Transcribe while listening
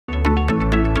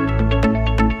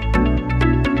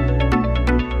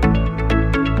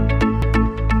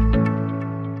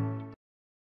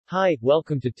Hi,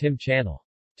 welcome to Tim channel.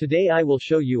 Today I will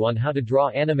show you on how to draw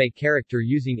anime character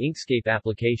using Inkscape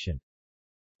application.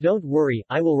 Don't worry,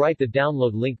 I will write the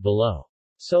download link below.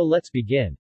 So let's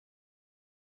begin.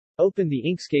 Open the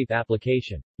Inkscape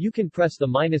application. You can press the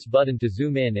minus button to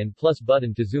zoom in and plus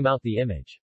button to zoom out the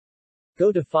image.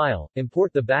 Go to File,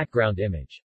 import the background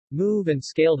image. Move and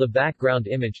scale the background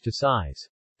image to size.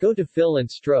 Go to Fill and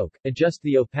Stroke, adjust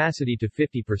the opacity to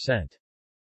 50%.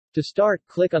 To start,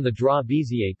 click on the Draw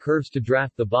Bezier curves to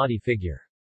draft the body figure.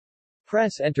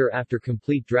 Press Enter after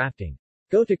complete drafting.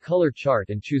 Go to Color Chart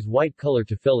and choose white color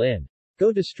to fill in.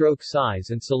 Go to Stroke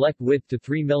Size and select Width to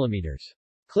 3 mm.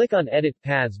 Click on Edit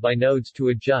Paths by Nodes to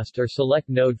adjust or select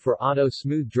Node for Auto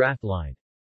Smooth Draft Line.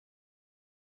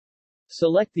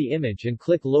 Select the image and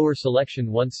click Lower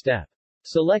Selection one step.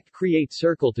 Select Create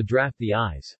Circle to draft the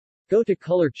eyes. Go to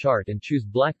Color Chart and choose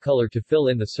black color to fill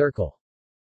in the circle.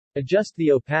 Adjust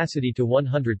the opacity to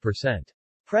 100%.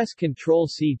 Press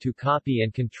Ctrl-C to copy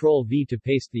and Ctrl-V to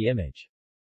paste the image.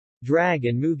 Drag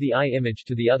and move the eye image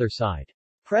to the other side.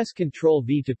 Press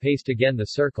Ctrl-V to paste again the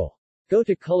circle. Go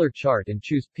to Color Chart and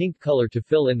choose pink color to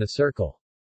fill in the circle.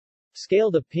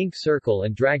 Scale the pink circle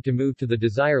and drag to move to the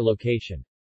desired location.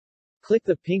 Click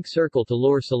the pink circle to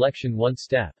lower selection one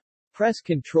step. Press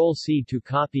Ctrl-C to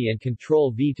copy and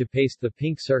Ctrl-V to paste the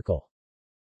pink circle.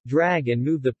 Drag and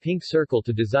move the pink circle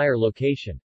to desired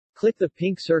location. Click the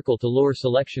pink circle to lower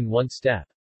selection one step.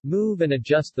 Move and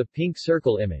adjust the pink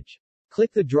circle image.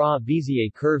 Click the Draw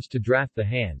Bezier curves to draft the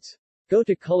hands. Go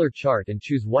to Color Chart and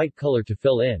choose white color to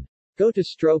fill in. Go to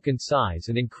Stroke and Size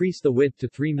and increase the width to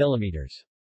 3 mm.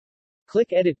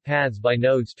 Click Edit Paths by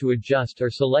Nodes to adjust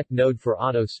or select Node for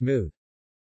Auto Smooth.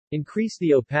 Increase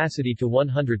the opacity to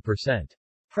 100%.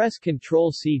 Press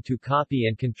Ctrl-C to copy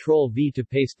and Ctrl-V to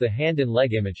paste the hand and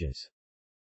leg images.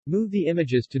 Move the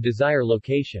images to desired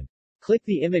location. Click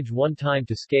the image one time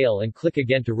to scale and click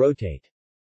again to rotate.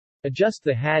 Adjust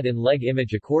the head and leg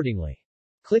image accordingly.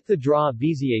 Click the Draw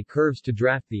Bezier curves to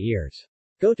draft the ears.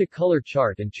 Go to Color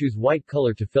Chart and choose white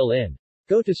color to fill in.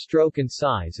 Go to Stroke and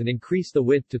Size and increase the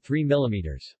width to 3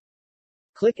 mm.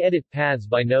 Click Edit Paths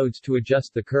by Nodes to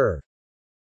adjust the curve.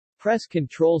 Press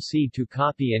Ctrl-C to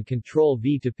copy and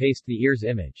Ctrl-V to paste the ears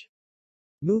image.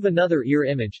 Move another ear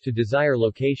image to desired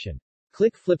location.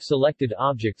 Click Flip selected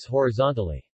objects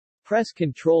horizontally. Press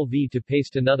Ctrl-V to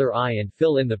paste another eye and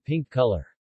fill in the pink color.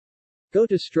 Go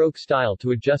to Stroke Style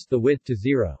to adjust the width to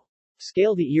 0.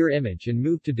 Scale the ear image and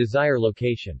move to desired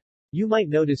location. You might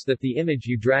notice that the image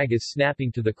you drag is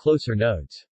snapping to the closer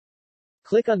nodes.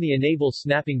 Click on the Enable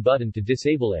Snapping button to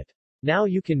disable it. Now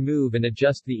you can move and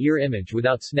adjust the ear image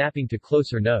without snapping to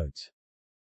closer nodes.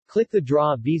 Click the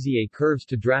Draw Bezier curves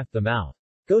to draft the mouth.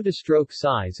 Go to Stroke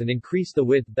Size and increase the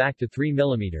width back to 3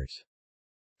 mm.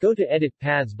 Go to Edit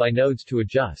Paths by Nodes to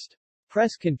adjust.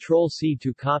 Press Ctrl-C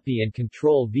to copy and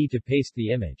Ctrl-V to paste the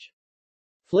image.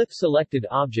 Flip selected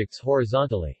objects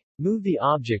horizontally. Move the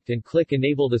object and click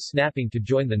Enable the snapping to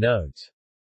join the nodes.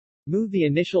 Move the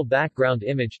initial background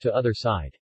image to other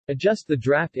side. Adjust the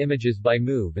draft images by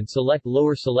move and select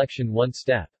lower selection one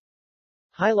step.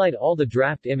 Highlight all the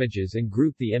draft images and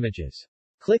group the images.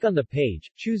 Click on the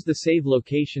page, choose the save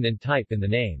location and type in the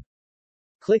name.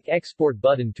 Click Export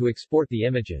button to export the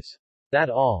images. That's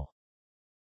all.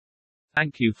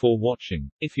 Thank you for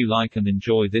watching. If you like and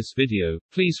enjoy this video,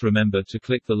 please remember to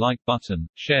click the like button,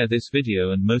 share this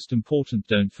video and most important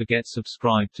don't forget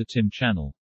subscribe to Tim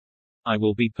channel. I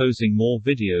will be posting more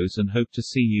videos and hope to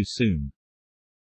see you soon.